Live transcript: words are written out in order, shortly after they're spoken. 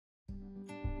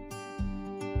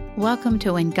Welcome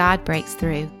to When God Breaks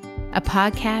Through, a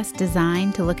podcast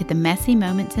designed to look at the messy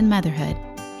moments in motherhood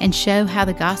and show how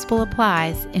the gospel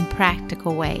applies in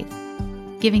practical ways,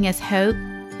 giving us hope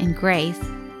and grace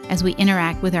as we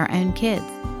interact with our own kids.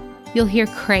 You'll hear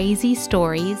crazy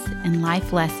stories and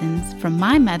life lessons from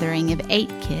my mothering of 8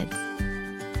 kids.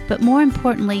 But more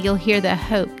importantly, you'll hear the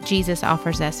hope Jesus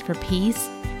offers us for peace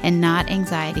and not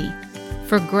anxiety,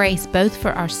 for grace both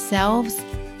for ourselves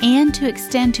and to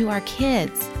extend to our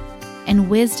kids,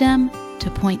 and wisdom to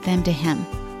point them to Him.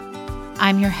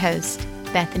 I'm your host,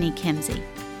 Bethany Kimsey.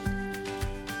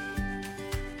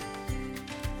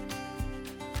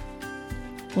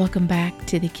 Welcome back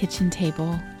to the kitchen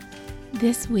table.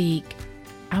 This week,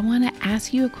 I want to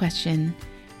ask you a question,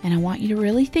 and I want you to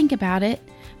really think about it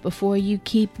before you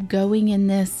keep going in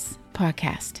this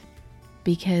podcast,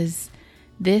 because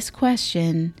this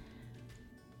question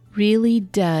really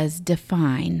does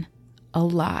define a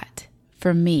lot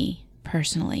for me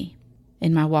personally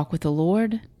in my walk with the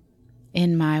Lord,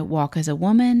 in my walk as a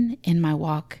woman, in my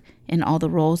walk in all the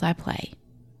roles I play.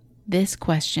 This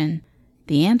question,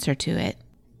 the answer to it,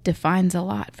 defines a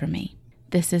lot for me.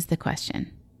 This is the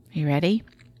question. Are you ready?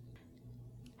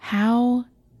 How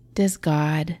does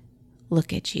God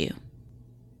look at you?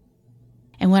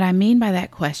 And what I mean by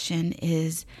that question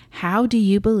is, how do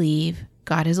you believe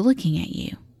God is looking at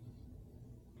you?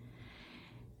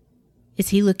 Is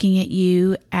He looking at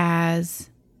you as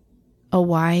a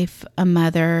wife, a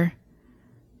mother,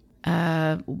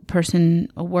 a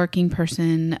person, a working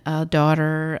person, a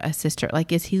daughter, a sister?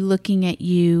 Like, is He looking at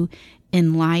you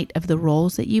in light of the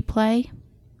roles that you play?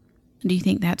 Do you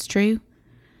think that's true?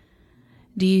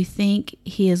 Do you think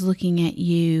He is looking at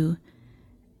you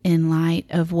in light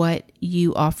of what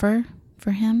you offer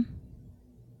for Him,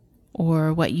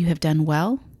 or what you have done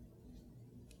well?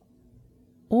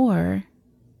 Or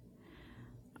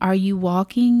are you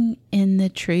walking in the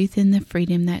truth and the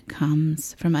freedom that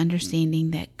comes from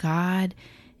understanding that God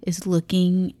is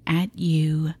looking at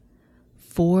you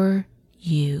for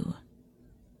you,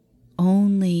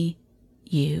 only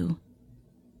you,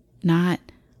 not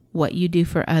what you do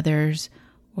for others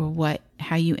or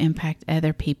how you impact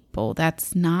other people?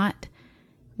 That's not,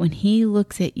 when He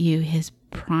looks at you, His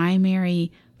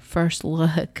primary first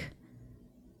look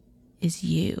is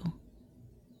you.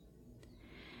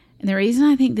 And the reason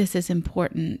I think this is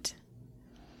important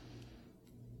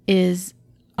is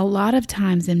a lot of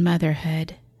times in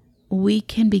motherhood, we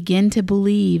can begin to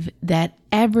believe that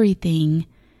everything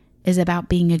is about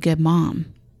being a good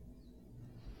mom.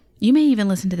 You may even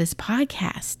listen to this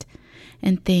podcast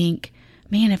and think,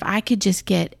 man, if I could just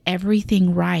get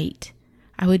everything right,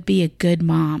 I would be a good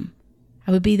mom.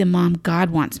 I would be the mom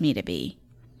God wants me to be.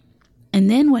 And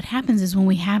then what happens is when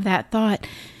we have that thought,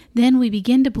 then we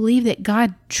begin to believe that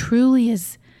God truly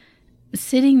is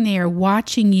sitting there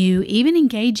watching you, even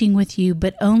engaging with you,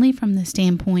 but only from the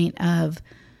standpoint of,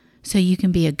 so you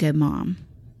can be a good mom.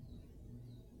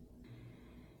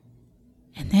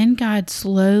 And then God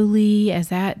slowly, as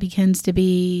that begins to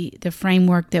be the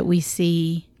framework that we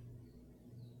see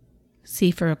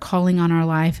for a calling on our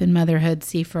life in motherhood,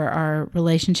 see for our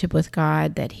relationship with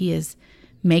God, that He is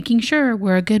making sure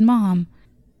we're a good mom,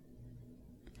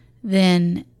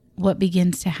 then what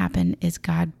begins to happen is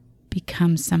God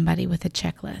becomes somebody with a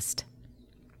checklist.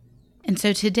 And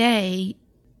so today,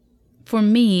 for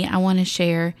me, I want to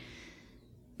share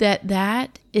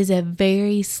that is a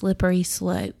very slippery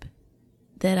slope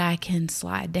that I can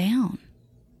slide down.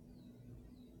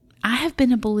 I have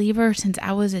been a believer since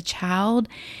I was a child,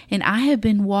 and I have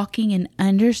been walking and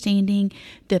understanding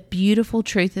the beautiful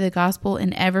truth of the gospel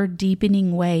in ever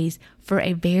deepening ways for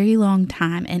a very long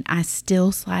time, and I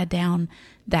still slide down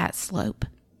that slope.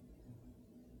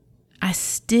 I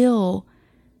still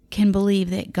can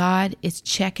believe that God is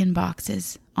checking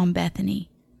boxes on Bethany,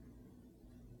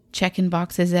 checking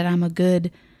boxes that I'm a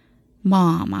good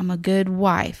mom, I'm a good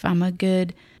wife, I'm a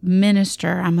good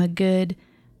minister, I'm a good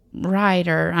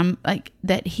writer. I'm like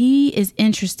that. He is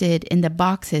interested in the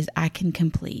boxes I can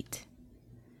complete.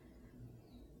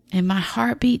 And my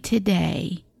heartbeat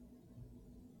today,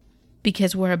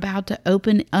 because we're about to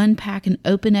unpack and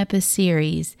open up a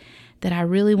series that I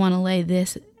really want to lay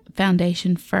this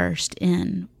foundation first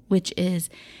in, which is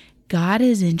God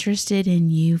is interested in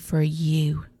you for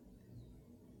you.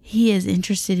 He is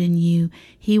interested in you.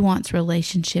 He wants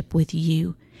relationship with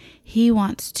you. He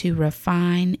wants to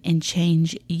refine and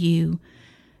change you,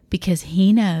 because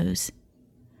He knows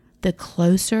the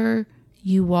closer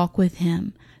you walk with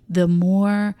Him, the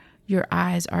more your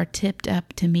eyes are tipped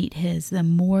up to meet His, the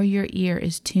more your ear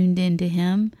is tuned into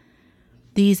Him,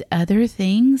 these other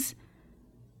things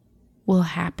will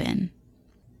happen.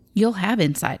 You'll have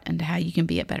insight into how you can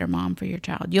be a better mom for your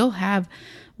child. You'll have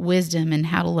wisdom in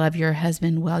how to love your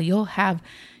husband well. You'll have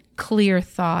clear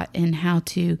thought in how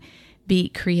to be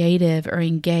creative or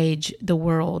engage the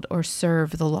world or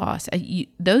serve the lost.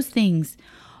 Those things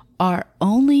are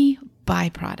only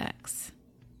byproducts.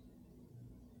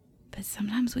 But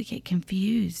sometimes we get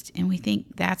confused and we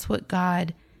think that's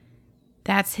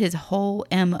his whole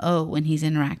MO when he's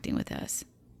interacting with us,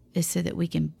 is so that we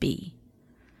can be.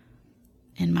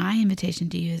 And my invitation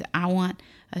to you is I want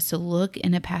us to look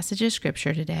in a passage of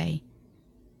scripture today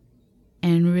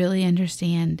and really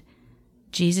understand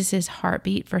Jesus'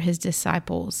 heartbeat for his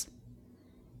disciples.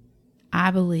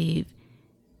 I believe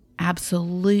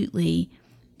absolutely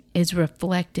is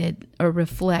reflected or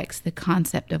reflects the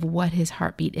concept of what his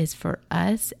heartbeat is for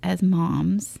us as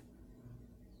moms.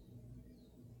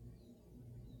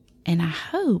 And I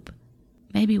hope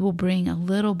maybe we'll bring a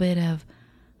little bit of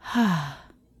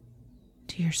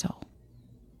to your soul.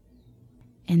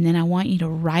 And then I want you to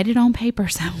write it on paper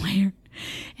somewhere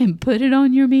and put it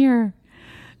on your mirror,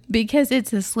 because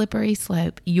it's a slippery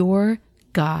slope. Your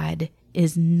God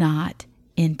is not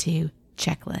into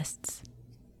checklists.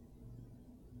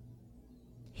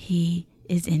 He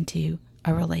is into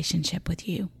a relationship with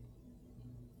you.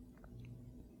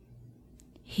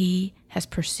 He has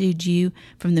pursued you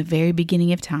from the very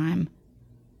beginning of time,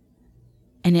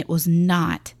 and it was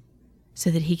not so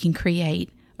that he can create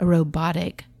a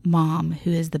robotic mom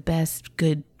who is the best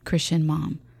good Christian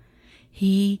mom.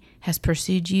 He has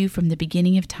pursued you from the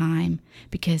beginning of time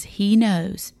because he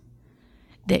knows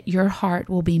that your heart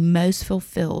will be most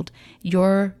fulfilled,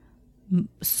 your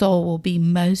soul will be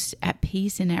most at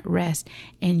peace and at rest,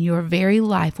 and your very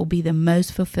life will be the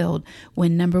most fulfilled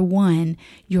when, number one,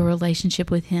 your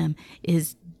relationship with him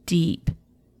is deep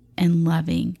and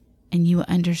loving, and you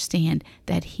understand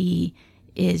that he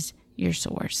is your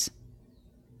source.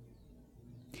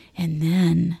 And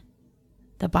then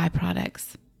the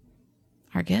byproducts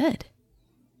are good,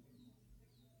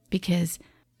 because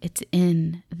it's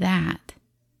in that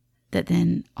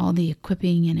then all the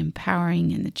equipping and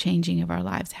empowering and the changing of our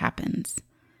lives happens.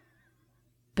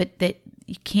 But that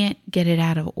you can't get it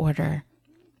out of order.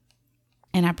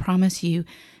 And I promise you,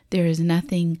 there is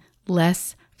nothing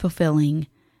less fulfilling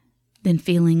than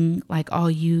feeling like all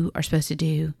you are supposed to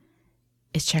do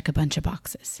is check a bunch of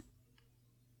boxes.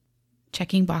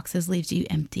 Checking boxes leaves you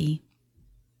empty.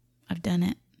 I've done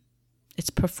it. It's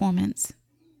performance.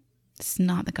 It's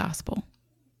not the gospel.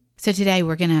 So today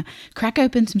we're going to crack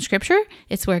open some scripture.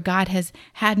 It's where God has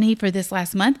had me for this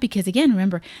last month, because again,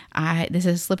 remember, this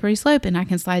is a slippery slope and I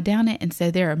can slide down it. And so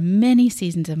there are many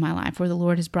seasons of my life where the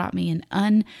Lord has brought me and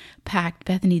unpacked,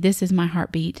 Bethany, this is my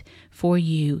heartbeat for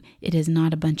you. It is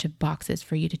not a bunch of boxes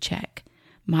for you to check.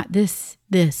 This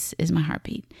is my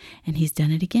heartbeat. And he's done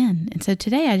it again. And so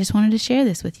today I just wanted to share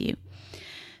this with you.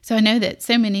 So I know that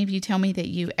so many of you tell me that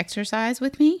you exercise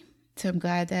with me. So I'm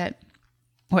glad that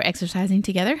we're exercising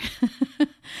together.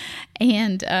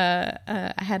 And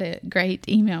I had a great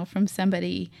email from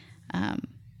somebody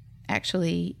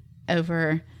actually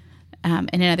over in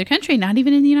another country, not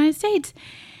even in the United States.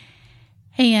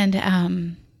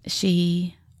 And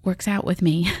she works out with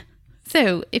me.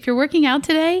 So if you're working out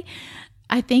today,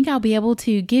 I think I'll be able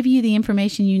to give you the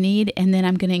information you need. And then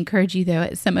I'm going to encourage you, though,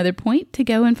 at some other point to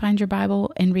go and find your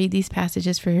Bible and read these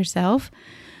passages for yourself.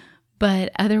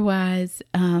 But otherwise,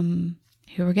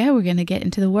 here we go. We're going to get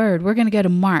into the Word. We're going to go to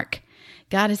Mark.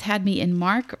 God has had me in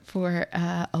Mark for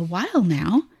a while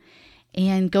now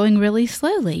and going really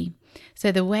slowly.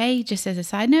 So the way, just as a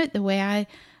side note, the way I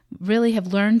really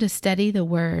have learned to study the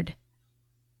Word,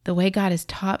 the way God has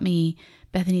taught me,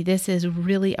 Bethany, this is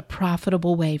really a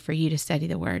profitable way for you to study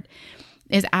the Word,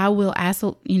 is I will ask,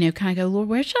 kind of go, Lord,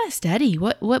 where should I study?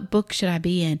 What book should I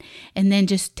be in? And then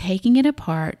just taking it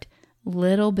apart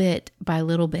little bit by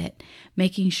little bit,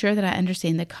 making sure that I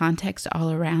understand the context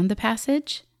all around the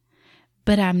passage,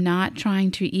 but I'm not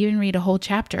trying to even read a whole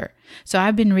chapter. So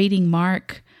I've been reading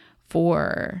Mark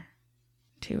for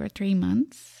 2 or 3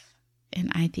 months, and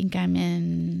I think I'm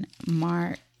in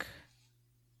Mark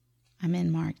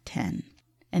 10.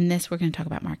 And this, we're going to talk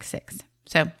about Mark 6.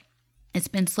 So it's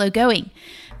been slow going,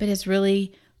 but it's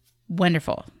really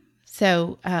wonderful.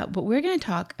 So, but we're going to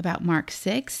talk about Mark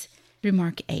 6 through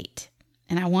Mark 8.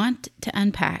 And I want to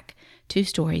unpack 2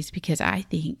 stories because I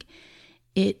think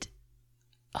it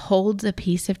holds a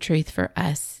piece of truth for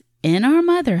us in our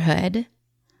motherhood,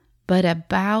 but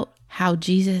about how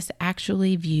Jesus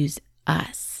actually views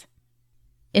us.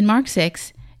 In Mark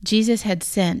 6, Jesus had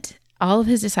sent all of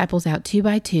his disciples out 2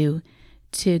 by 2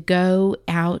 to go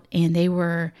out, and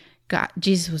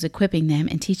Jesus was equipping them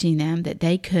and teaching them that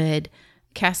they could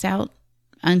cast out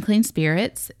unclean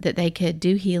spirits, that they could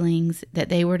do healings, that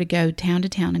they were to go town to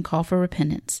town and call for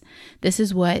repentance. This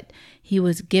is what he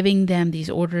was giving them, these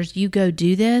orders. You go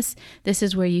do this. This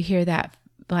is where you hear that,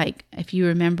 like, if you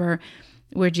remember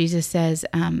where Jesus says,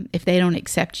 if they don't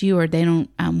accept you or they don't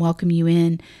welcome you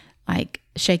in, like,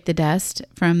 shake the dust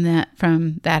from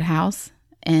that house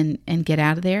and get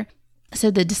out of there. So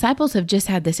the disciples have just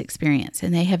had this experience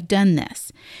and they have done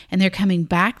this and they're coming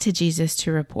back to Jesus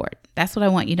to report. That's what I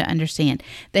want you to understand.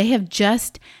 They have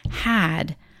just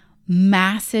had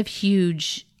massive,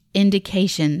 huge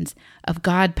indications of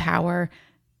God power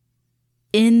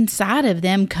inside of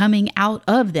them, coming out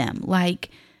of them. Like,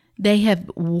 they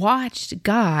have watched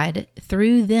God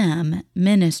through them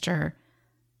minister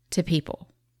to people.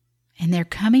 And they're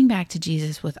coming back to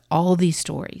Jesus with all these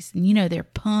stories. And, they're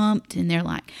pumped and they're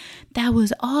like, that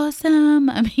was awesome.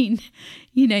 I mean,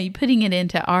 you're putting it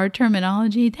into our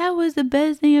terminology. That was the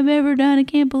best thing I've ever done. I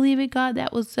can't believe it, God.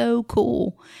 That was so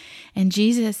cool. And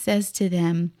Jesus says to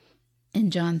them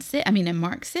in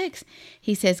Mark 6,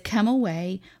 he says, come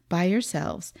away by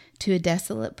yourselves to a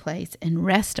desolate place and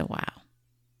rest a while.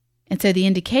 And so the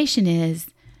indication is,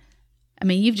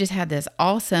 you've just had this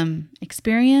awesome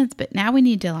experience, but now we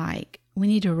need to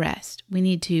rest. We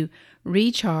need to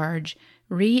recharge,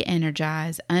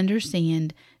 re-energize,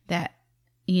 understand that,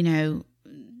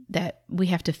 that we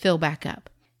have to fill back up.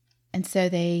 And so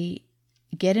they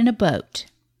get in a boat,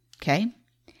 okay?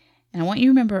 And I want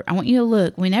you to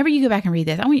look, whenever you go back and read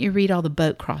this, I want you to read all the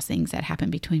boat crossings that happen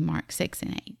between Mark 6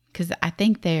 and 8, because I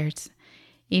think there's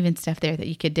even stuff there that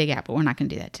you could dig out, but we're not going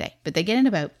to do that today. But they get in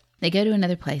a boat. They go to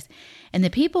another place, and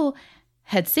the people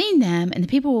had seen them, and the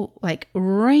people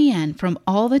ran from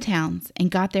all the towns and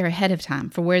got there ahead of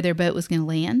time for where their boat was going to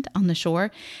land on the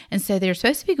shore. And so they're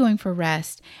supposed to be going for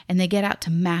rest, and they get out to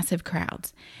massive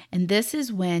crowds. And this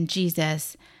is when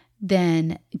Jesus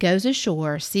then goes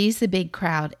ashore, sees the big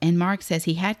crowd, and Mark says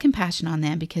he had compassion on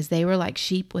them because they were like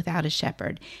sheep without a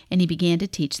shepherd, and he began to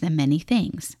teach them many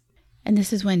things. And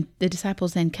this is when the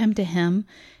disciples then come to him,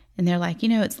 and they're like,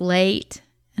 it's late.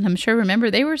 And I'm sure,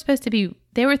 remember, they were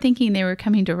thinking they were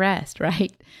coming to rest,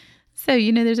 right? So,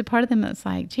 there's a part of them that's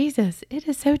like, Jesus, it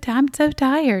is I'm so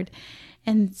tired.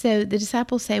 And so the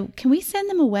disciples say, can we send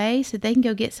them away so they can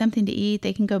go get something to eat?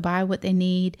 They can go buy what they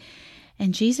need.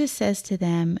 And Jesus says to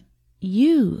them,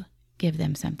 you give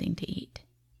them something to eat.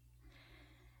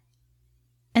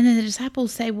 And then the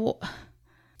disciples say,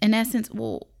 in essence,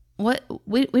 what?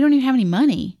 We don't even have any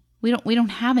money. We don't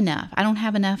have enough. I don't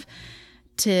have enough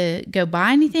to go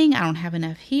buy anything. I don't have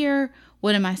enough here.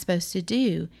 What am I supposed to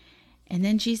do? And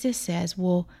then Jesus says,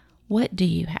 well, what do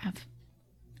you have?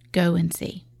 Go and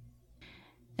see.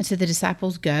 And so the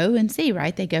disciples go and see,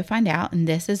 right? They go find out. And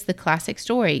this is the classic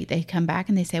story. They come back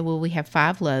and they say, well, we have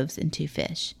 5 loaves and 2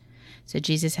 fish. So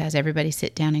Jesus has everybody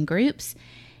sit down in groups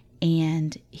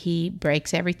and he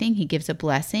breaks everything. He gives a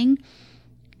blessing,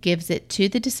 gives it to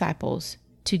the disciples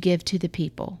to give to the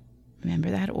people.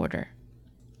 Remember that order.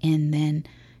 And then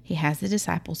he has the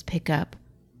disciples pick up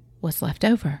what's left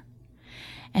over.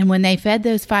 And when they fed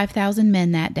those 5,000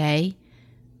 men that day,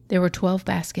 there were 12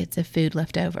 baskets of food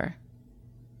left over.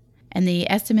 And the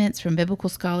estimates from biblical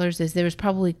scholars is there was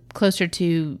probably closer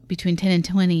to between 10 and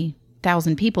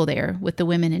 20,000 people there with the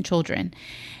women and children.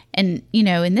 And,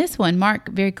 in this one, Mark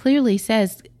very clearly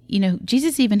says,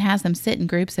 Jesus even has them sit in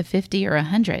groups of 50 or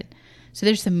 100. So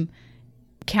there's some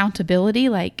accountability,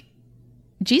 like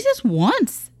Jesus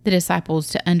wants the disciples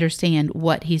to understand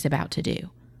what he's about to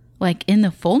do, like in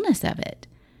the fullness of it.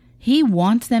 He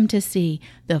wants them to see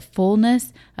the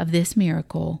fullness of this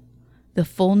miracle, the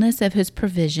fullness of his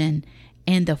provision,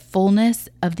 and the fullness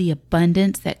of the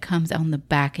abundance that comes on the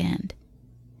back end.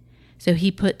 So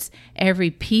he puts every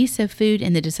piece of food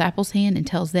in the disciples' hand and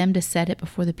tells them to set it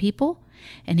before the people,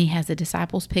 and he has the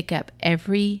disciples pick up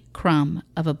every crumb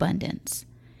of abundance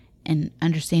and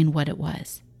understand what it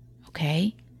was.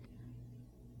 Okay?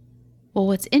 Well,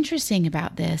 what's interesting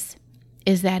about this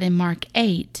is that in Mark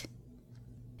 8,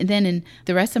 and then in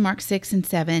the rest of Mark 6 and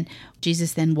 7,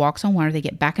 Jesus then walks on water. They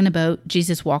get back in a boat.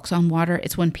 Jesus walks on water.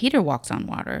 It's when Peter walks on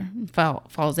water,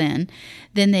 falls in.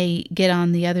 Then they get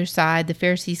on the other side. The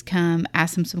Pharisees come,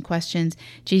 ask him some questions.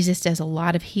 Jesus does a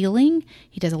lot of healing.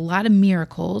 He does a lot of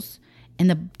miracles. And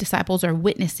the disciples are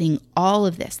witnessing all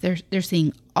of this. They're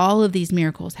seeing all of these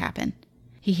miracles happen.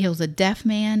 He heals a deaf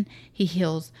man. He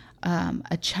heals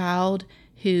a child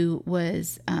who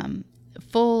was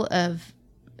full of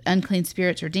unclean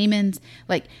spirits or demons.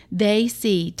 Like, they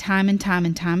see time and time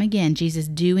and time again Jesus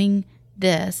doing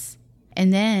this.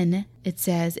 And then it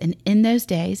says, and in those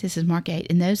days, this is Mark 8,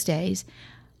 in those days,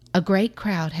 a great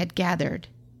crowd had gathered,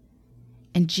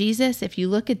 And Jesus, if you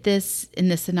look at this in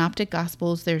the Synoptic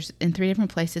Gospels, there's in 3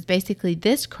 different places, basically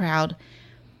this crowd,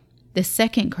 the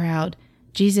second crowd,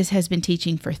 Jesus has been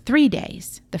teaching for 3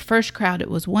 days. The first crowd, it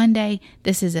was 1 day.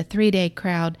 This is a 3-day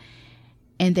crowd,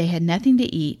 and they had nothing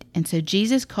to eat. And so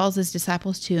Jesus calls his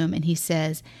disciples to him, and he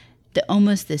says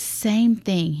almost the same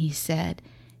thing he said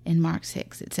in Mark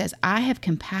 6. It says, I have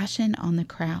compassion on the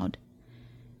crowd.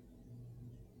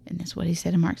 And that's what he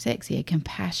said in Mark 6. He had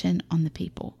compassion on the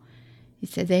people. He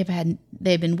said, they've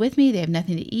been with me. They have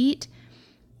nothing to eat.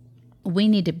 We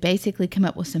need to basically come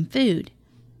up with some food.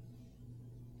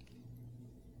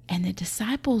 And the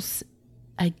disciples,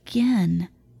 again,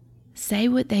 say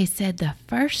what they said the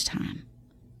first time.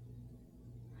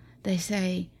 They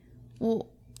say, well,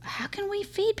 how can we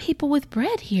feed people with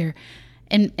bread here?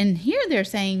 And here they're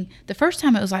saying, the first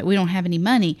time it was like, we don't have any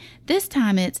money. This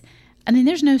time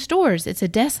there's no stores. It's a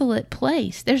desolate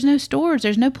place. There's no stores.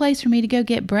 There's no place for me to go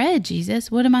get bread,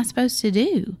 Jesus. What am I supposed to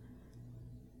do?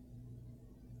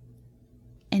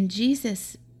 And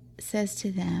Jesus says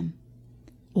to them,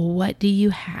 well, what do you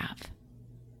have?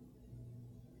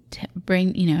 To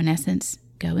bring, in essence,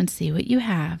 go and see what you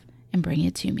have and bring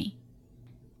it to me.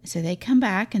 So they come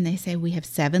back and they say, we have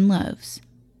 7 loaves.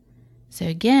 So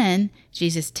again,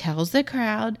 Jesus tells the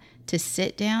crowd to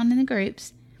sit down in the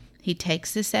groups. He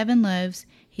takes the 7 loaves.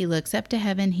 He looks up to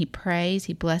heaven. He prays.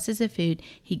 He blesses the food.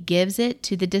 He gives it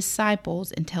to the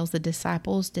disciples and tells the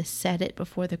disciples to set it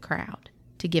before the crowd,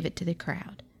 to give it to the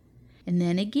crowd. And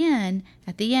then again,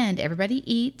 at the end, everybody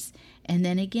eats. And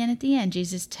then again at the end,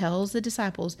 Jesus tells the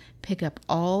disciples, pick up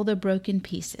all the broken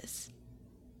pieces.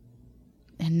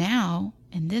 And now,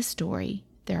 in this story,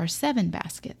 there are 7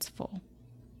 baskets full.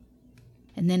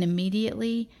 And then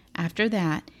immediately after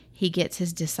that, he gets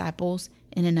his disciples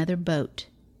in another boat.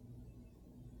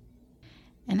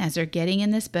 And as they're getting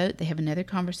in this boat, they have another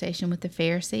conversation with the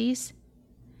Pharisees.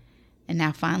 And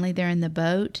now finally they're in the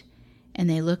boat. And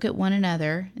they look at one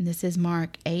another, and this is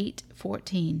Mark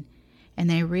 8:14, and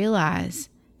they realize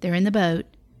they're in the boat,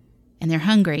 and they're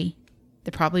hungry.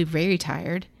 They're probably very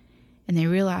tired, and they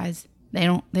realize they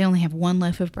only have 1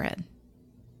 loaf of bread,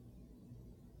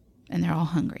 and they're all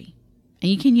hungry.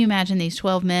 And can you imagine these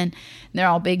 12 men? They're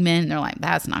all big men, and they're like,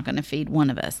 that's not going to feed one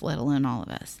of us, let alone all of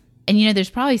us. And there's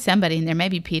probably somebody in there,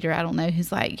 maybe Peter, I don't know,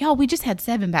 who's like, y'all, we just had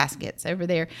 7 baskets over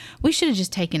there. We should have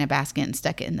just taken a basket and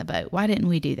stuck it in the boat. Why didn't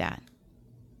we do that?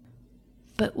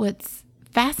 But what's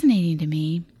fascinating to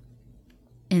me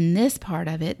in this part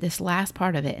of it, this last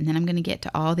part of it, and then I'm going to get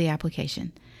to all the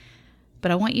application.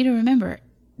 But I want you to remember,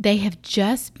 they've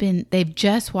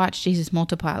just watched Jesus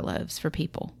multiply loaves for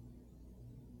people.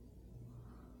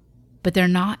 But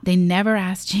they never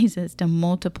asked Jesus to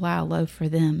multiply a loaf for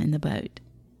them in the boat.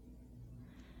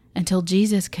 Until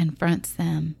Jesus confronts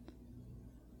them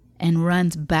and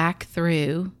runs back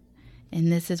through.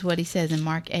 And this is what he says in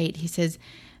Mark 8. He says,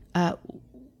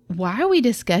 why are we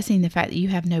discussing the fact that you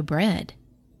have no bread?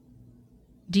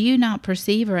 Do you not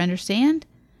perceive or understand?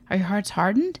 Are your hearts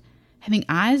hardened? Having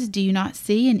eyes, do you not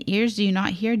see? And ears, do you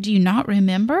not hear? Do you not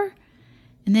remember?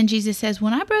 And then Jesus says,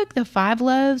 when I broke the 5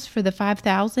 loaves for the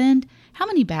 5,000, how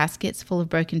many baskets full of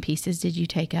broken pieces did you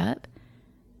take up?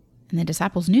 And the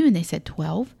disciples knew, and they said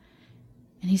 12.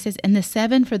 And he says, and the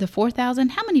 7 for the 4,000,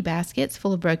 how many baskets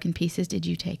full of broken pieces did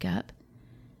you take up?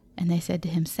 And they said to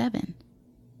him, 7.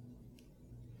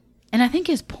 And I think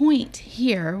his point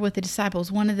here with the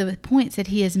disciples, one of the points that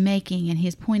he is making and he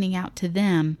is pointing out to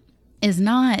them, is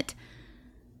not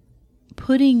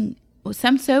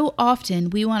so often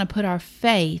we want to put our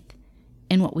faith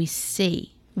in what we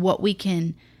see, what we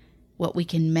can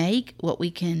make, what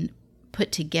we can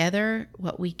put together,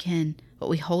 what we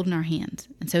hold in our hands.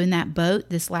 And so in that boat,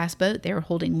 this last boat, they were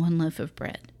holding 1 loaf of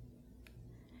bread.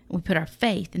 We put our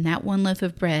faith in that 1 loaf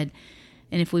of bread.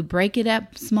 And if we break it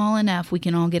up small enough, we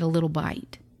can all get a little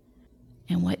bite.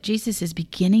 And what Jesus is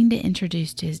beginning to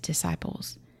introduce to his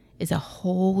disciples is a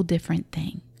whole different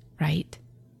thing, right?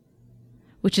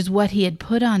 Which is what he had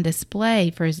put on display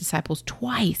for his disciples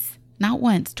twice, not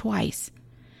once, twice.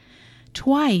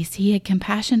 Twice he had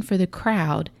compassion for the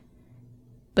crowd,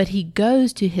 but he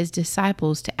goes to his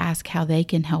disciples to ask how they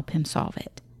can help him solve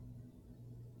it.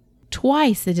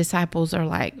 Twice the disciples are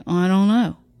like, I don't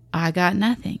know, I got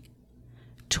nothing.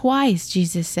 Twice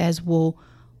Jesus says, well,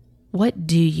 what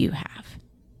do you have?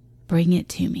 Bring it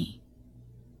to me.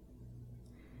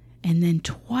 And then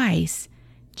twice,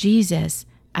 Jesus,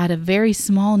 out of very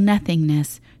small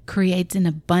nothingness, creates an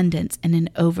abundance and an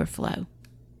overflow.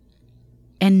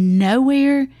 And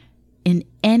nowhere in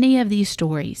any of these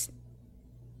stories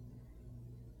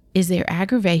is there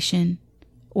aggravation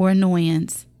or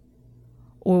annoyance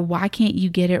or why can't you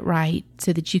get it right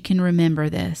so that you can remember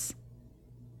this?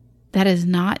 That is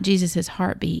not Jesus'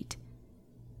 heartbeat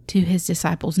to his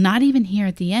disciples. Not even here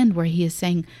at the end where he is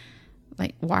saying,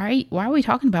 like, why are we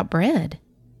talking about bread?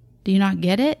 Do you not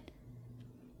get it?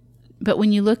 But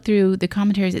when you look through the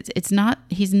commentaries,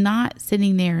 he's not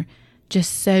sitting there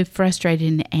just so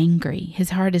frustrated and angry.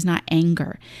 His heart is not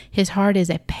anger. His heart is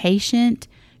a patient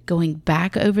going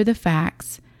back over the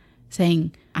facts,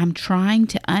 saying, I'm trying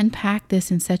to unpack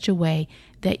this in such a way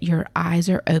that your eyes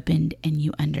are opened and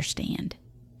you understand,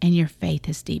 and your faith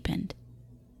is deepened.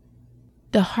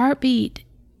 The heartbeat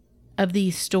of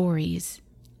these stories,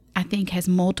 I think, has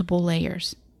multiple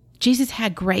layers. Jesus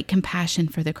had great compassion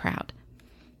for the crowd.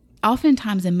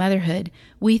 Oftentimes in motherhood,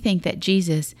 we think that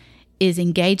Jesus is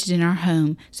engaged in our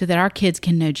home so that our kids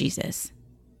can know Jesus.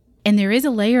 And there is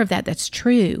a layer of that that's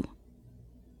true,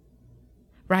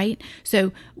 right?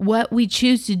 So what we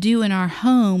choose to do in our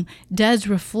home does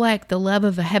reflect the love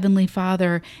of a heavenly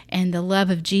Father and the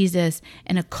love of Jesus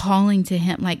and a calling to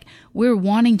him. Like, we're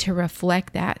wanting to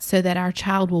reflect that so that our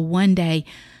child will one day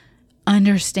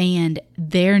understand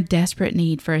their desperate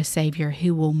need for a Savior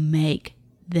who will make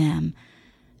them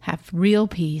have real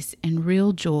peace and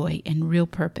real joy and real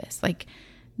purpose. Like,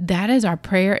 that is our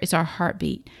prayer, it's our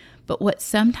heartbeat. But what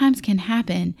sometimes can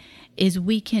happen is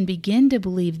we can begin to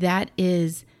believe that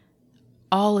is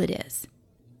all it is,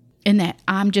 and that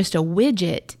I'm just a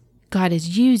widget God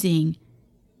is using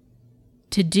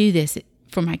to do this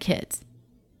for my kids.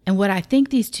 And what I think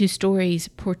these two stories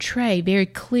portray very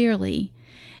clearly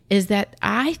is that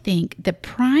I think the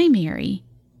primary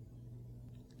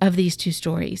of these two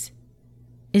stories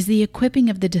is the equipping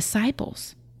of the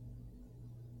disciples.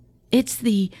 It's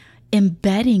the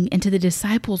embedding into the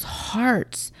disciples'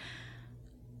 hearts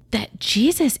that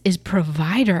Jesus is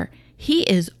provider. He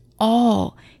is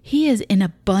all. He is in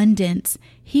abundance.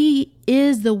 He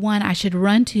is the one I should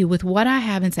run to with what I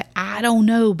have and say, I don't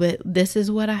know, but this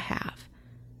is what I have.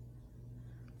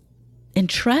 And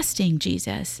trusting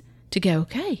Jesus to go,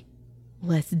 okay,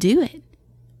 let's do it.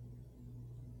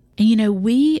 And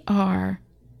we are,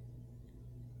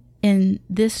 in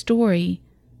this story,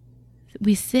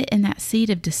 we sit in that seat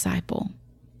of disciple.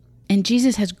 And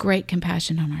Jesus has great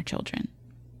compassion on our children.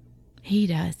 He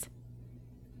does.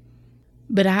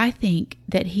 But I think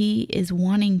that he is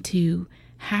wanting to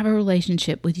have a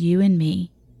relationship with you and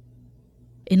me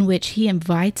in which he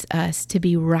invites us to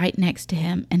be right next to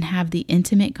him and have the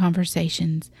intimate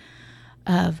conversations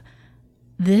of,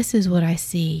 this is what I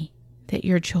see that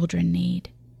your children need.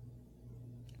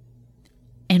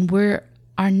 And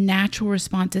our natural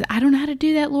response is, I don't know how to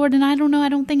do that, Lord, and I don't know, I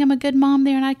don't think I'm a good mom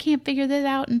there, and I can't figure this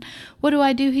out, and what do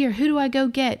I do here? Who do I go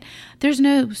get? There's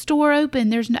no store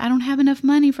open. I don't have enough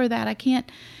money for that. I can't.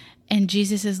 And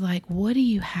Jesus is like, what do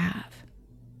you have?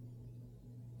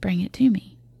 Bring it to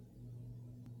me.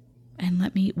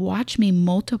 And watch me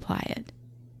multiply it,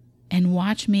 and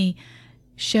watch me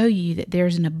show you that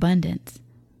there's an abundance.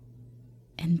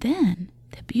 And then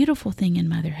the beautiful thing in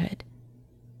motherhood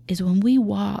is when we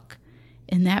walk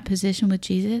in that position with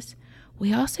Jesus,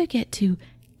 we also get to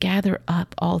gather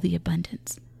up all the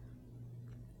abundance.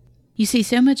 You see,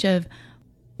 so much of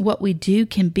what we do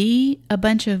can be a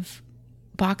bunch of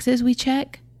boxes we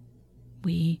check.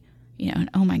 And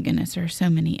oh my goodness, there are so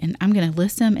many, and I'm going to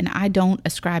list them, and I don't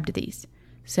ascribe to these.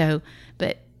 So,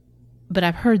 but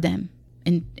I've heard them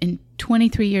in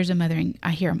 23 years of mothering.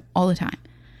 I hear them all the time.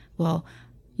 Well,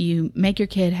 you make your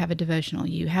kid have a devotional.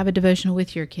 You have a devotional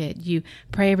with your kid. You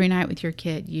pray every night with your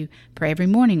kid. You pray every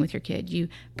morning with your kid. You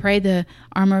pray the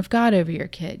armor of God over your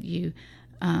kid. You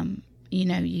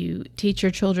teach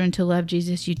your children to love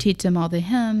Jesus. You teach them all the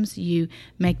hymns. You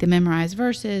make them memorize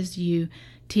verses. You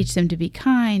teach them to be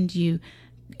kind.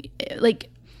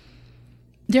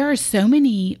 There are so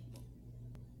many,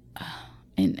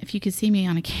 and if you could see me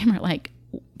on a camera,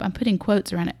 I'm putting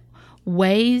quotes around it,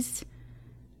 ways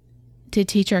to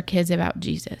teach our kids about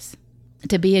Jesus,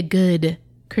 to be a good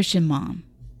Christian mom,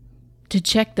 to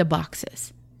check the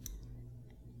boxes.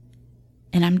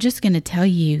 And I'm just going to tell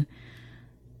you,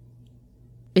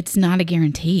 it's not a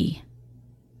guarantee.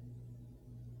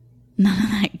 None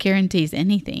of that guarantees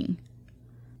anything.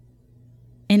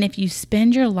 And if you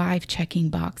spend your life checking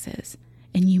boxes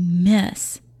and you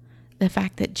miss the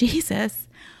fact that Jesus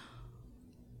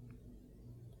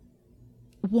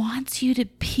wants you to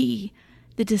be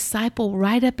the disciple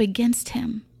right up against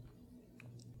him,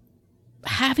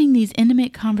 having these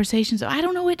intimate conversations. I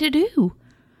don't know what to do.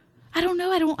 I don't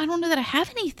know. I don't know that I have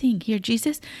anything here,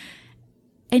 Jesus.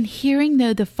 And hearing,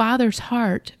 though, the Father's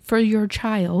heart for your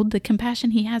child, the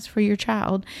compassion he has for your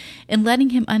child, and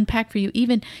letting him unpack for you,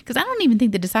 even because I don't even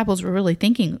think the disciples were really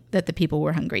thinking that the people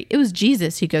were hungry. It was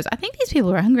Jesus who goes, I think these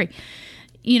people are hungry.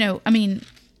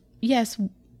 Yes,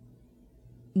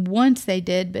 once they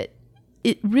did, but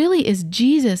it really is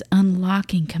Jesus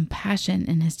unlocking compassion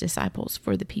in his disciples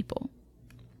for the people.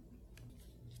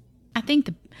 I think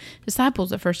the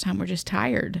disciples the first time were just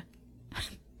tired.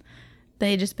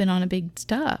 They had just been on a big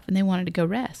stuff and they wanted to go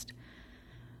rest.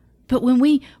 But when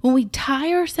we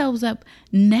tie ourselves up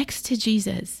next to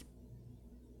Jesus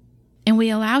and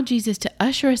we allow Jesus to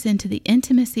usher us into the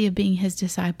intimacy of being his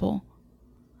disciple,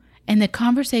 and the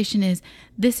conversation is,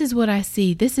 this is what I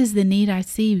see. This is the need I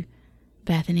see,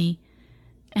 Bethany.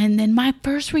 And then my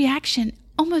first reaction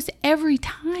almost every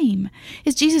time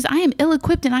is, Jesus, I am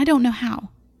ill-equipped and I don't know how.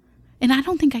 And I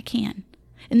don't think I can.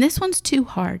 And this one's too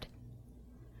hard.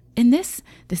 And this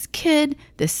kid,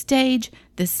 this stage,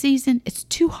 this season, it's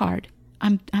too hard.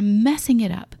 I'm messing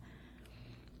it up.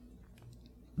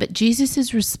 But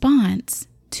Jesus' response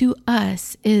to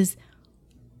us is,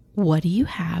 what do you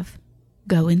have?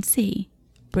 Go and see.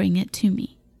 Bring it to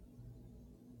me.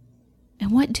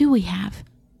 And what do we have?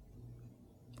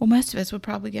 Well, most of us would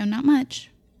probably go, not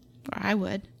much. Or I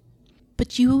would.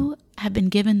 But you have been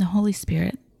given the Holy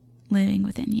Spirit living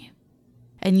within you.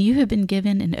 And you have been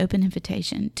given an open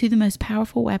invitation to the most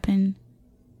powerful weapon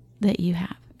that you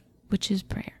have, which is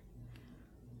prayer.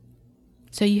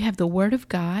 So you have the Word of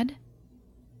God,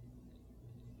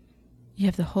 you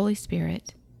have the Holy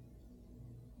Spirit,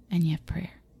 and you have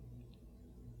prayer.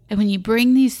 And when you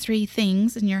bring these three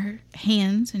things in your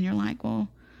hands and you're like, well,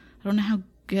 I don't know how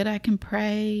good I can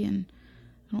pray, and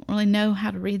I don't really know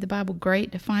how to read the Bible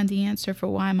great to find the answer for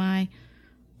why my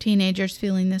teenager's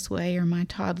feeling this way, or my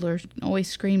toddler always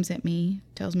screams at me,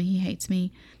 tells me he hates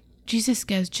me. Jesus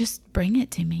goes, just bring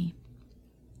it to me.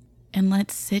 And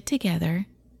let's sit together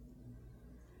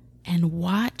and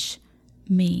watch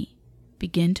me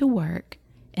begin to work.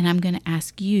 And I'm going to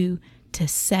ask you to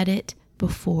set it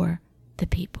before the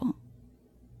people.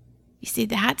 You see,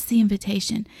 that's the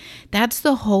invitation. That's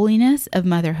the holiness of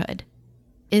motherhood,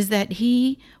 is that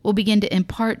he will begin to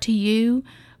impart to you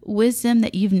wisdom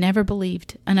that you've never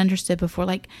believed and understood before.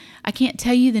 Like, I can't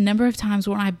tell you the number of times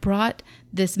when I brought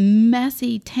this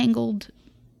messy, tangled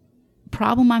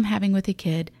problem I'm having with a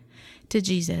kid to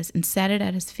Jesus and sat it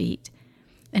at his feet,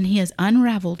 and he has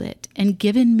unraveled it and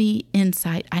given me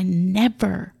insight I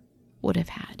never would have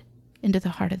had into the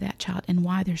heart of that child and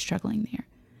why they're struggling there.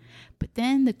 But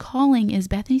then the calling is,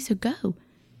 Bethany, so go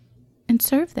and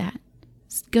serve that.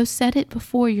 Go set it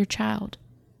before your child.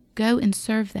 Go and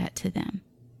serve that to them.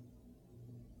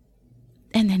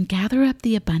 And then gather up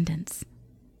the abundance.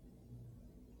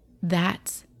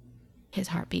 That's his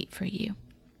heartbeat for you.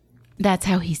 That's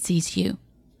how he sees you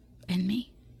and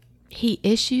me. He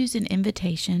issues an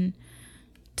invitation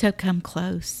to come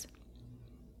close,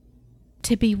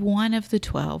 to be one of the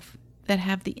 12 that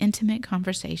have the intimate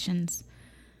conversations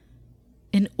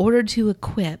in order to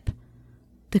equip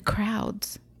the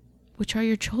crowds, which are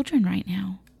your children right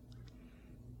now.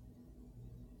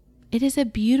 It is a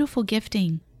beautiful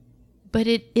gifting. But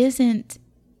it isn't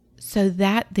so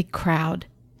that the crowd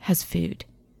has food.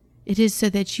 It is so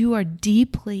that you are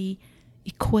deeply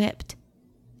equipped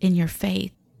in your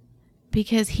faith.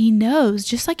 Because he knows,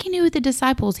 just like he knew with the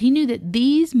disciples, he knew that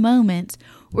these moments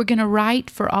were going to write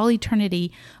for all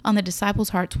eternity on the disciples'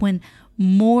 hearts when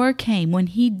more came, when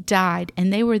he died,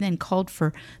 and they were then called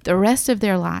for the rest of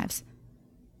their lives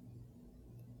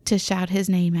to shout his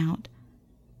name out.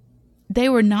 They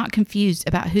were not confused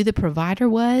about who the provider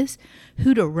was,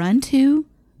 who to run to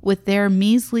with their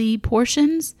measly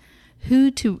portions,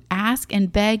 who to ask and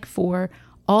beg for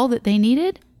all that they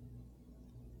needed.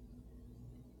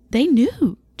 They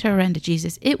knew to run to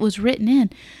Jesus. It was written in.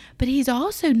 But he's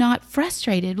also not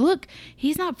frustrated. Look,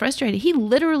 he's not frustrated. He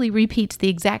literally repeats the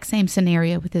exact same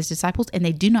scenario with his disciples, and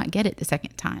they do not get it the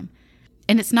second time.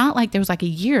 And it's not like there was like a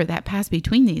year that passed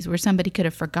between these where somebody could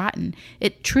have forgotten.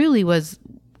 It truly was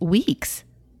weeks.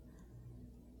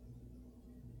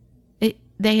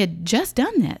 They had just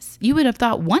done this. You would have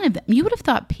thought one of them, you would have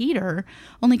thought Peter,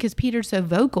 only because Peter's so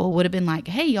vocal, would have been like,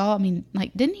 hey, y'all,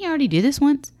 didn't he already do this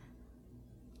once?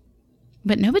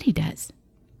 But nobody does.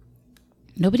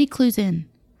 Nobody clues in.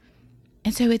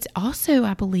 And so it's also,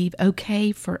 I believe,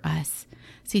 okay for us.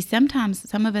 See, sometimes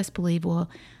some of us believe, well,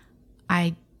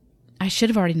 I should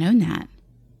have already known that.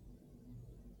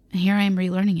 And here I am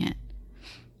relearning it.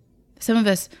 Some of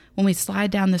us, when we slide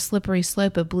down the slippery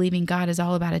slope of believing God is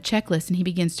all about a checklist and he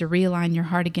begins to realign your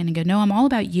heart again and go, no, I'm all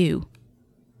about you.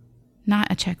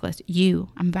 not a checklist. You.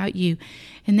 I'm about you.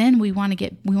 And then we want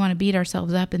to beat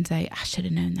ourselves up and say, I should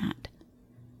have known that.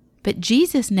 But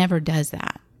Jesus never does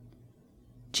that.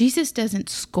 Jesus doesn't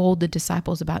scold the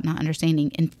disciples about not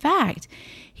understanding. In fact,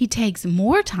 he takes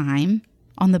more time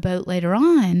on the boat later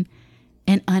on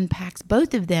and unpacks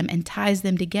both of them and ties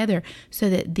them together so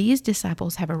that these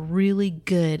disciples have a really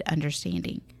good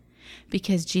understanding.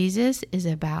 Because Jesus is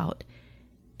about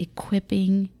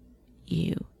equipping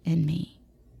you and me.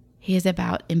 He is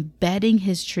about embedding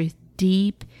his truth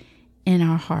deep in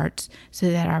our hearts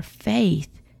so that our faith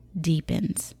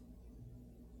deepens.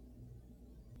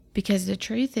 Because the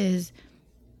truth is,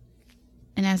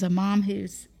 and as a mom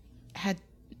who's had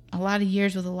a lot of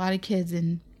years with a lot of kids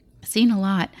and seen a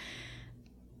lot,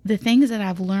 the things that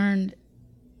I've learned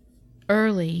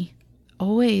early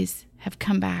always have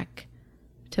come back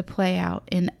to play out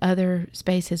in other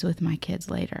spaces with my kids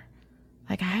later.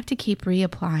 Like I have to keep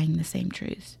reapplying the same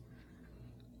truths.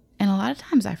 And a lot of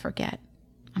times I forget.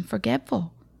 I'm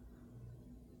forgetful.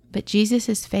 But Jesus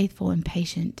is faithful and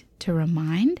patient to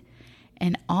remind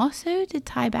and also to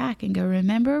tie back and go,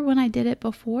 remember when I did it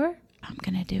before? I'm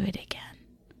going to do it again.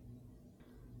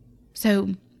 So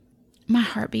my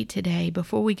heartbeat today,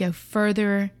 before we go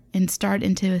further and start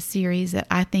into a series that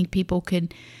I think people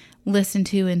could listen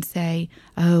to and say,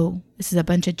 oh, this is a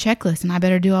bunch of checklists and I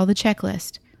better do all the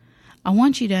checklist. I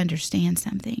want you to understand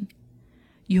something.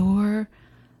 Your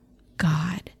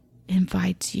God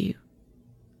invites you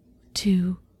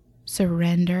to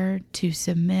surrender, to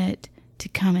submit, to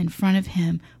come in front of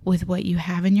him with what you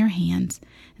have in your hands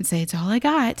and say, it's all I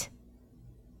got.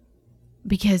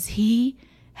 Because he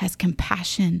has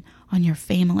compassion on your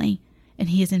family and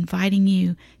he is inviting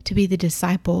you to be the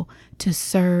disciple to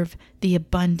serve the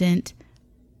abundant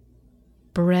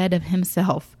bread of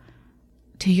himself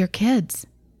to your kids.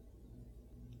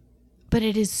 But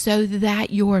it is so that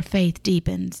your faith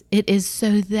deepens. It is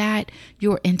so that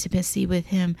your intimacy with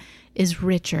him is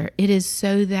richer. It is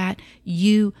so that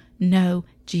you know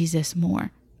Jesus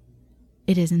more.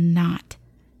 It is not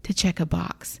to check a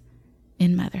box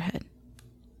in motherhood.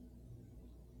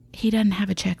 He doesn't have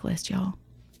a checklist, y'all.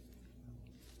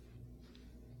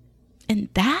 And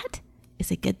that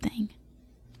is a good thing.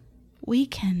 We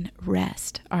can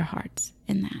rest our hearts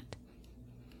in that.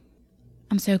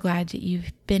 I'm so glad that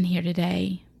you've been here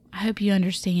today. I hope you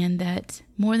understand that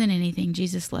more than anything,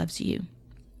 Jesus loves you.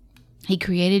 He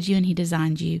created you and he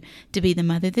designed you to be the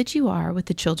mother that you are with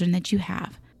the children that you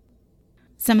have.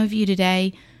 Some of you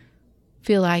today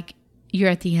feel like you're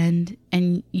at the end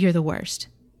and you're the worst.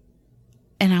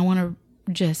 And I want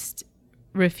to just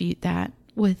refute that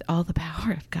with all the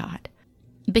power of God.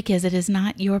 Because it is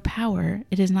not your power.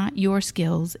 It is not your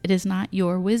skills. It is not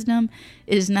your wisdom.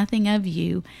 It is nothing of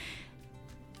you.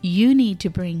 You need to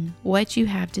bring what you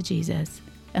have to Jesus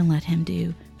and let him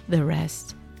do the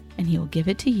rest. And he will give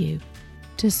it to you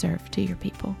to serve to your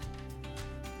people.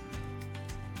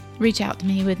 Reach out to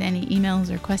me with any emails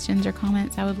or questions or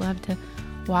comments. I would love to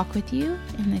walk with you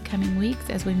in the coming weeks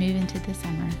as we move into the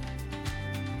summer.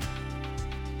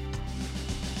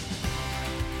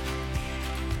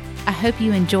 I hope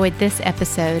you enjoyed this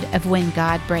episode of When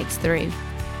God Breaks Through.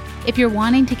 If you're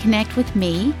wanting to connect with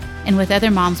me and with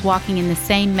other moms walking in the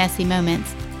same messy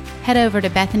moments, head over to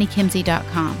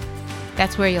bethanykimsey.com.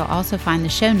 That's where you'll also find the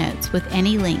show notes with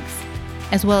any links,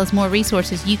 as well as more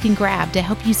resources you can grab to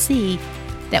help you see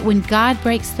that when God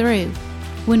breaks through,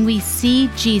 when we see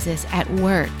Jesus at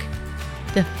work,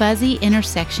 the fuzzy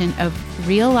intersection of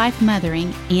real-life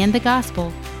mothering and the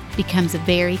gospel becomes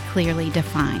very clearly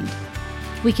defined.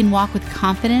 We can walk with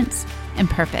confidence and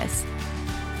purpose.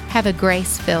 Have a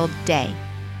grace-filled day.